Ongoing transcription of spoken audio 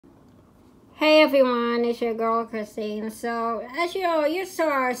Hey everyone, it's your girl Christine. So, as you know, you saw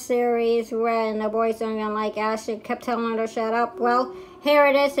our series when the boys don't even like Ashley kept telling her to shut up. Well, here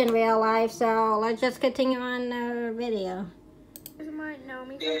it is in real life, so let's just continue on the video. You might know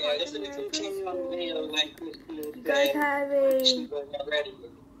me from this is a continue on the video like Christine. You guys have a...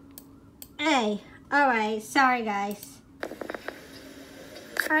 Hey, alright, sorry guys.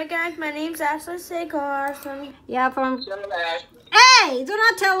 Hi guys, my name's Ashley Segar. Yeah, from... Hey, do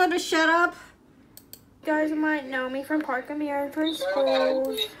not tell her to shut up. You guys might know me from Park American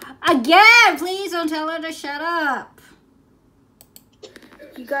Schools. Again, please don't tell her to shut up.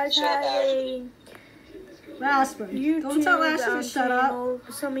 You guys have a Rasper, YouTube don't tell Ashley to shut up.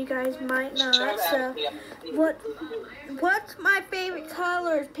 Some of you guys might not. So, what's my favorite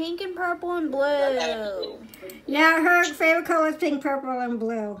colors? Pink and purple and blue. Yeah, her favorite color is pink, purple, and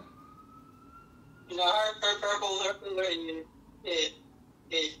blue. You know, her purple color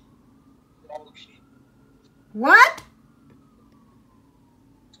is what?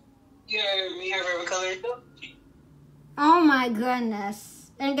 Yeah, her favorite color is oh my goodness.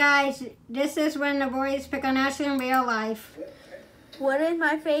 And guys, this is when the boys pick on Ashley in real life. What is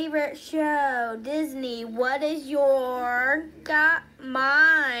my favorite show? Disney. What is your? Got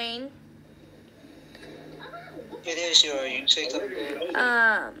mine. It is your. You say something.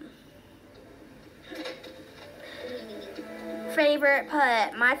 Favorite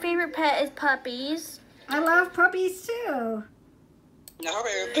pet. My favorite pet is puppies. I love puppies too. No, her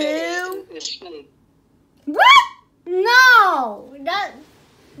favorite pet is snake. What? No. That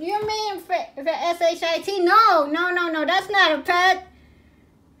you mean for S-H-I-T? No. That's not a pet.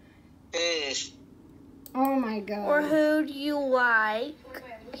 It is. Oh my god. Or who do you like?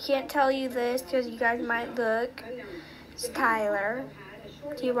 I can't tell you this because you guys might look. It's Tyler.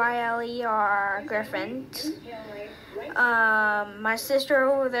 Tyler Griffin. My sister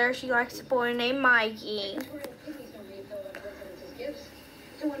over there, she likes a boy named Mikey.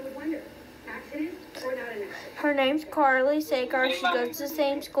 Her name's Carly Segar. She goes to the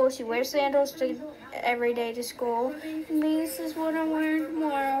same school. She wears sandals every day to school. And this is what I'm wearing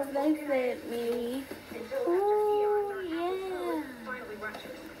tomorrow. They fit me. Ooh, yeah.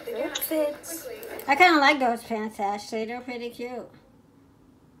 It fits. I kind of like those pants, Ashley. They're pretty cute.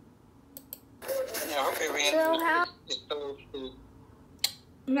 Yeah, her favorite is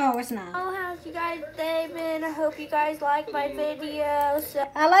no, it's not. Oh, how's you guys been? I hope you guys like my video. So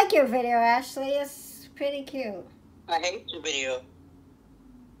I like your video, Ashley. It's pretty cute. I hate your video.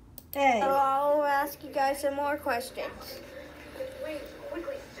 Hey. I'll ask you guys some more questions.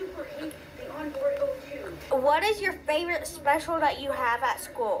 What is your favorite special that you have at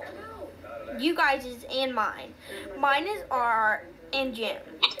school? You guys' and mine. Mine is art and gym.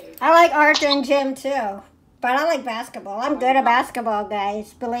 I like art and gym too. But I like basketball. I'm good at basketball,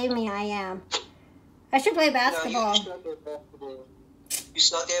 guys. Believe me, I am. I should play basketball. No, you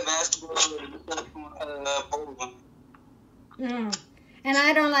suck at basketball. You suck at bowling. And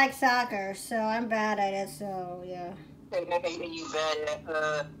I don't like soccer, so I'm bad at it, so yeah. And you bad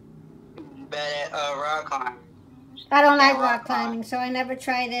at rock climbing. I don't like rock climbing, so I never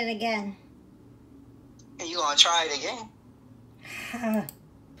tried it again. And you gonna try it again?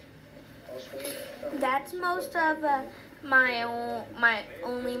 That's most of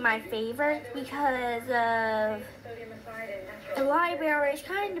my favorites because of the library is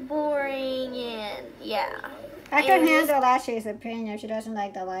kind of boring and yeah. I can handle Ashley's opinion. She doesn't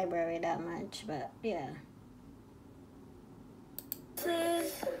like the library that much, but yeah.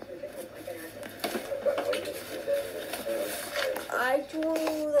 I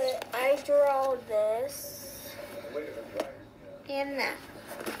drew this and that.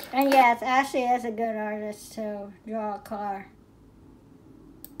 And yes, Ashley is a good artist to draw a car.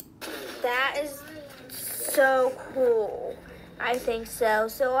 That is so cool. I think so.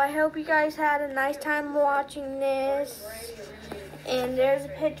 So I hope you guys had a nice time watching this. And there's a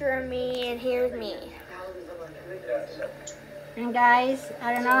picture of me, and here's me. And guys,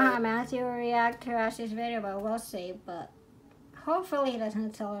 I don't know how Matthew will react to Ashley's video, but we'll see. But hopefully he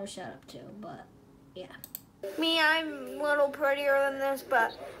doesn't tell her to shut up too, but yeah. Me, I'm a little prettier than this,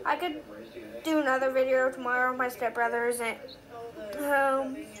 but I could do another video tomorrow. My stepbrother isn't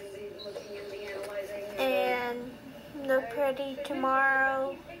home. And look pretty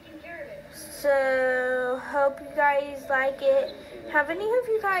tomorrow. So, hope you guys like it. Have any of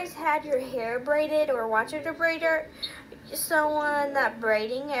you guys had your hair braided or watched a braider? Someone that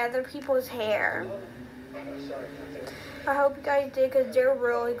braiding other people's hair. I hope you guys did because they're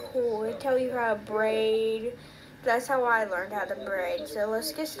really cool. They tell you how to braid. That's how I learned how to braid. So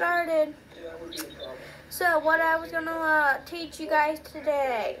let's get started. So what I was going to teach you guys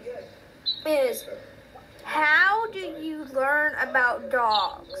today. is, how do you learn about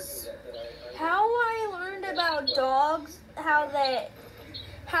dogs? How I learned about dogs, how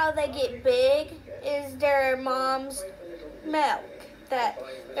they get big, is their mom's milk that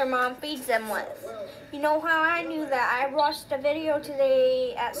their mom feeds them with. You know how I knew that? I watched a video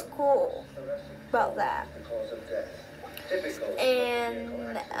today at school about that.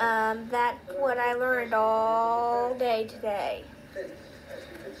 And that's what I learned all day today.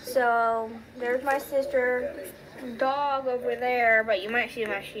 So there's my sister dog over there, but you might see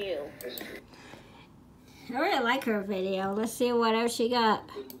my shoe. I really like her video. Let's see what else she got.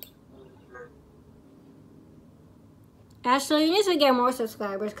 Ashley, you need to get more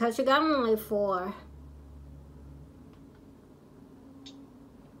subscribers because you got only 4.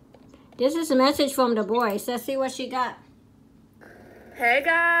 This is a message from the boys. Let's see what she got. Hey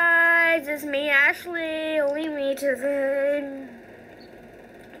guys, it's me, Ashley. Only me today.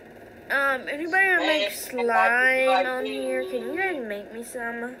 Anybody want to make slime on here? Can you guys make me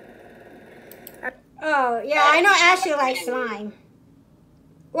some? Oh, yeah, I know Ashley likes slime.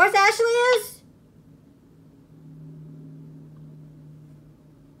 What's Ashley is?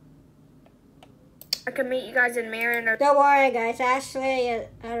 I can meet you guys in Marin or... Don't worry, guys. Ashley, I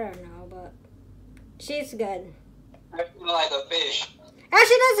don't know, but she's good. I feel like a fish.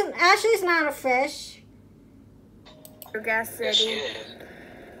 Ashley's not a fish. Gas Yes, she City. is.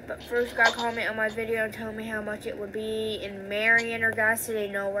 But first, gotta comment on my video and tell me how much it would be in Marion or Gas City,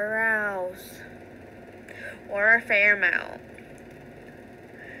 nowhere else. Or a Fairmount.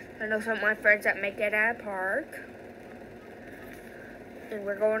 I know some of my friends that make it at a park. And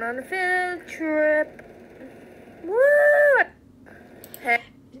we're going on a field trip. Woo! Hey.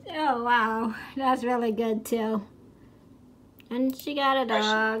 Oh, wow. That's really good, too. And she got a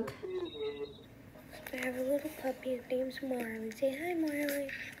dog. I have a little puppy. His name's Marley. Say hi, Marley.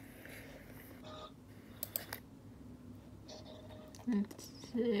 Let's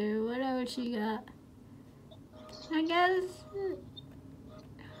see. What else she got? I guess.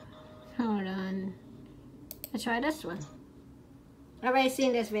 Hold on. Let's try this one. I've already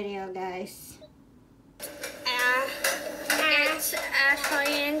seen this video, guys. It's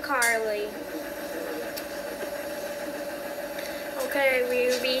Ashley and Carly. Okay,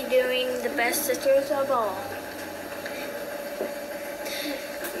 we'll be doing the best sisters of all.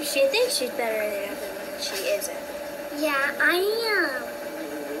 She thinks she's better than everyone. She isn't. Yeah, I am.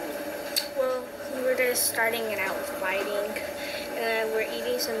 Well, we're just starting it out with fighting. And we're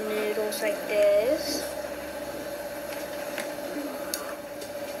eating some noodles like this.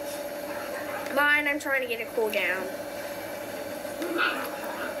 Mine, I'm trying to get it cool down.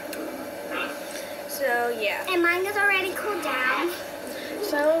 So, yeah. And mine is already cooled down.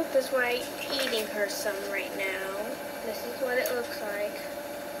 So, this is why I'm eating her some right now. This is what it looks like.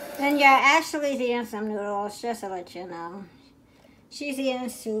 And yeah, Ashley's eating some noodles, just to let you know. She's eating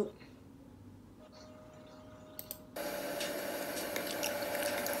soup.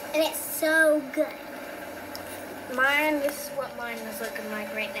 And it's so good. Mine, this is what mine is looking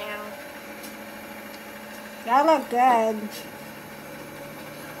like right now. That look good.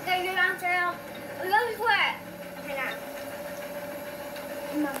 Okay, go downstairs. We go before it. Okay, now.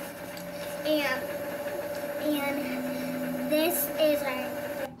 And this is our...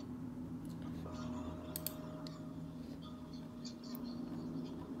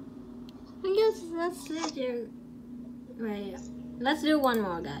 I guess let's do. Right. Let's do one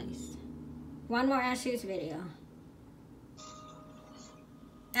more, guys. One more Ashley's video.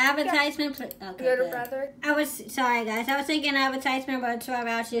 Advertisement. Okay. Little Good. brother. I was sorry, guys. I was thinking advertisement, but 12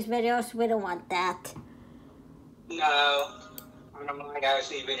 Ashley's videos. We don't want that. No. I don't like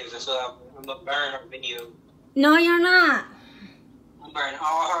Ashley videos, so I'm gonna burn her video. No, you're not. I'm burning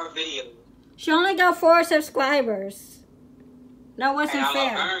all her videos. She only got 4 subscribers. That wasn't And I'm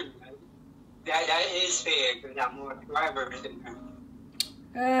fair. gonna burn her. That is fair, because I'm more subscribers than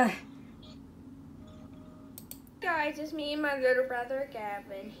her. Guys, it's me and my little brother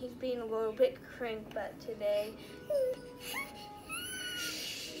Gavin. He's being a little bit crankbutt today.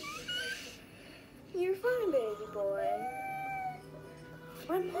 You're fine, baby boy.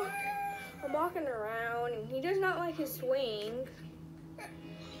 I'm walking around, and he does not like his swing.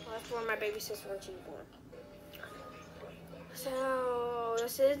 Well, that's where my baby sister and she's born. So,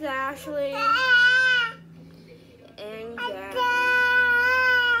 this is Ashley and Gavin.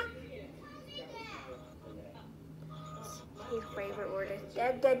 His favorite word is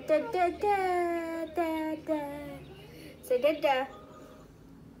da da da da da da da. Say da da.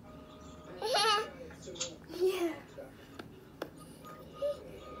 Yeah.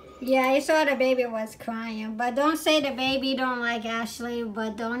 Yeah, you saw the baby was crying. But don't say the baby don't like Ashley.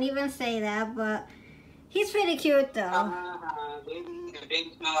 But don't even say that. But he's pretty cute though. The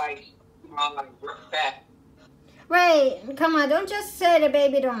baby smell like fat. Wait, come on. Don't just say the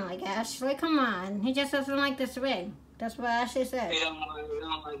baby don't like Ashley. Come on. He just doesn't like this ring. That's what Ashley said. They don't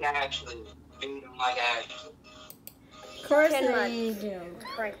like Ashley. Baby don't like Ashley. Of course Ken they do.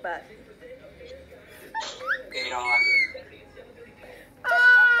 Frank butt. They don't like it.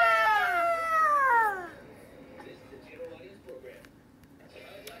 Ah!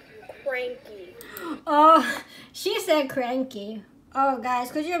 Frankie. Oh, she said cranky. Oh,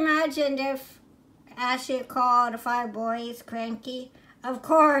 guys, could you imagine if Ashley called the 5 boys cranky? Of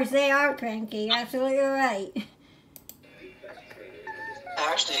course, they are cranky. You're absolutely right.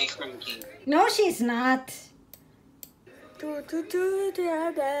 Ashley ain't cranky. No, she's not.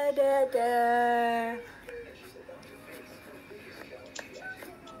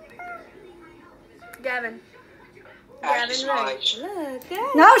 Gavin. Ashley smell like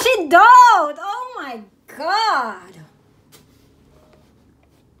Look, No, she don't. Oh, my God.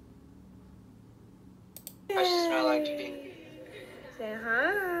 Ashley smell like you. Say hi.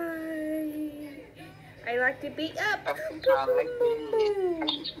 I like to beat up. Ashley smell like you.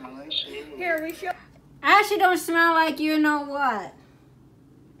 Ashley smell like shit. Here we show. Ashley don't smell like you know what.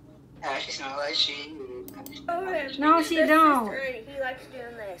 Ashley smell like shit. No, she don't. He likes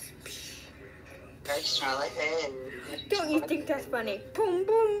doing this. Ashley smell like that. Don't you think that's funny? Boom,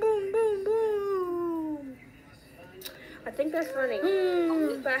 boom, boom, boom, boom. I think that's funny.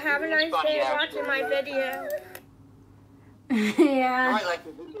 But have a nice day watching my video. Yeah. I like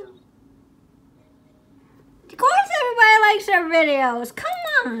the videos. Of course everybody likes her videos. Come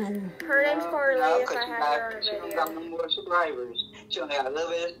on. Her name's Carly. No, If I had her on a she don't video. got no more subscribers. She only got a little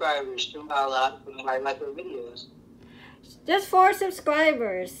bit of subscribers. She don't got a lot. But nobody like her videos. Just 4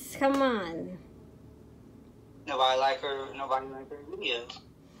 subscribers. Come on. Nobody like her videos.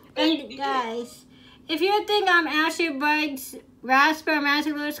 And guys, if you think I'm Ashley Briggs, Rasper,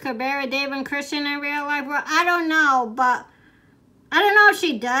 Matthew Lewis, Cabrera, Dave, and Christian in real life, well, I don't know, but I don't know if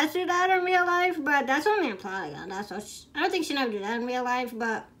she does do that in real life, but that's only a Polygon. That's what I don't think she never do that in real life,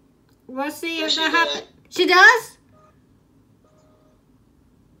 but we'll see if that happens. She does?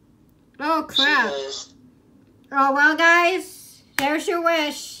 Oh, crap. Oh, well, guys, there's your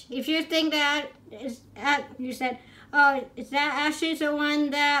wish. If you think that is, you said, oh, is that Ashley's the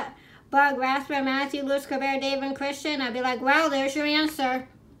one that bugged Rasper, Matthew, Lewis, Cabrera, Dave, and Christian? I'd be like, well, there's your answer.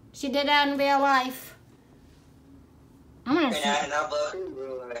 She did that in real life. I'm gonna say. And I love her in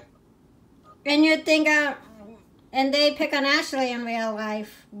real life. And you think, and they pick on Ashley in real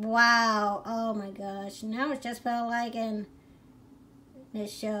life. Wow. Oh my gosh. Now it just felt like in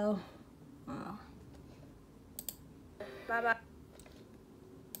this show. Wow. Bye-bye.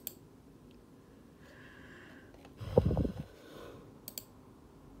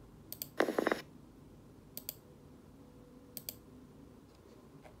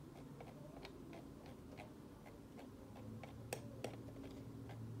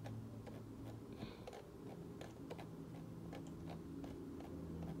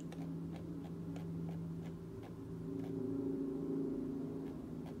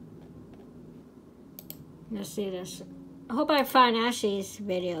 Let's see this. I hope I find Ashley's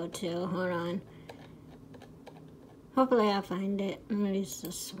video too. Hold on. Hopefully I'll find it. Maybe it's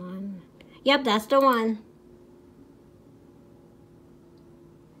this one. Yep, that's the one.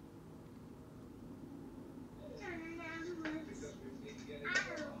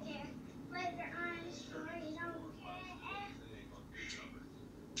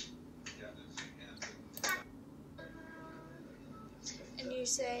 And you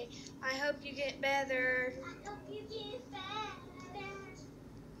say, I hope you get better. I hope you get better.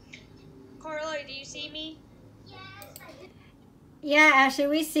 Carly, do you see me? Yes, I do. Yeah, Ashley,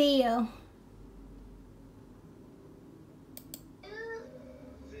 we see you.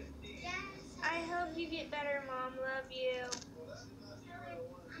 Yes, I hope you get better, Mom. Love you.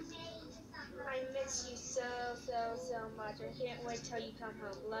 I miss you so much. I can't wait till you come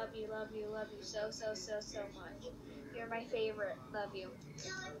home. Love you so much. You're my favorite. Love you.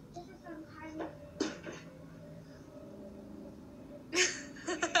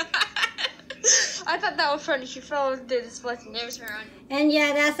 I thought that was funny. She fell and did this voice and there's her on. And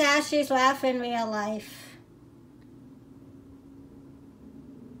yeah, that's Ashley's laugh in real life.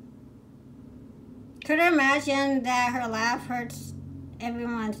 Could you imagine that her laugh hurts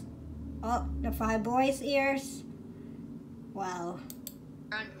everyone's, oh, the 5 boys' ears? Wow.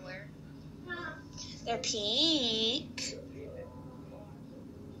 Underwear. They're pink.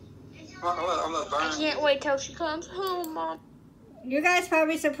 I'm a burn. I can't wait till she comes home, Mom. You guys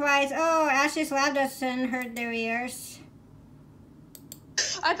probably surprised. Oh, Ashley's lab doesn't hurt their ears.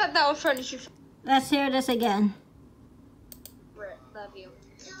 I thought that was funny. Let's hear this again. Love you.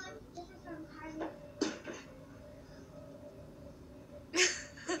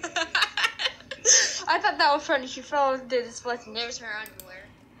 I thought that was funny. She fell into the split and there's her underwear.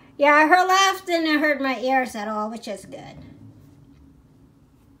 Yeah, her laugh didn't hurt my ears at all, which is good.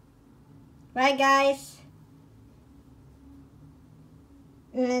 Right, guys?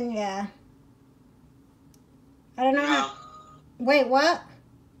 And then, yeah. I don't know how... Wait, what?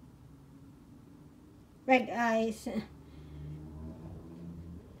 Right, guys.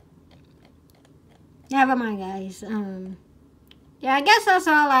 Never mind, guys. Yeah, I guess that's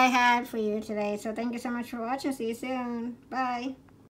all I had for you today. So thank you so much for watching. See you soon. Bye.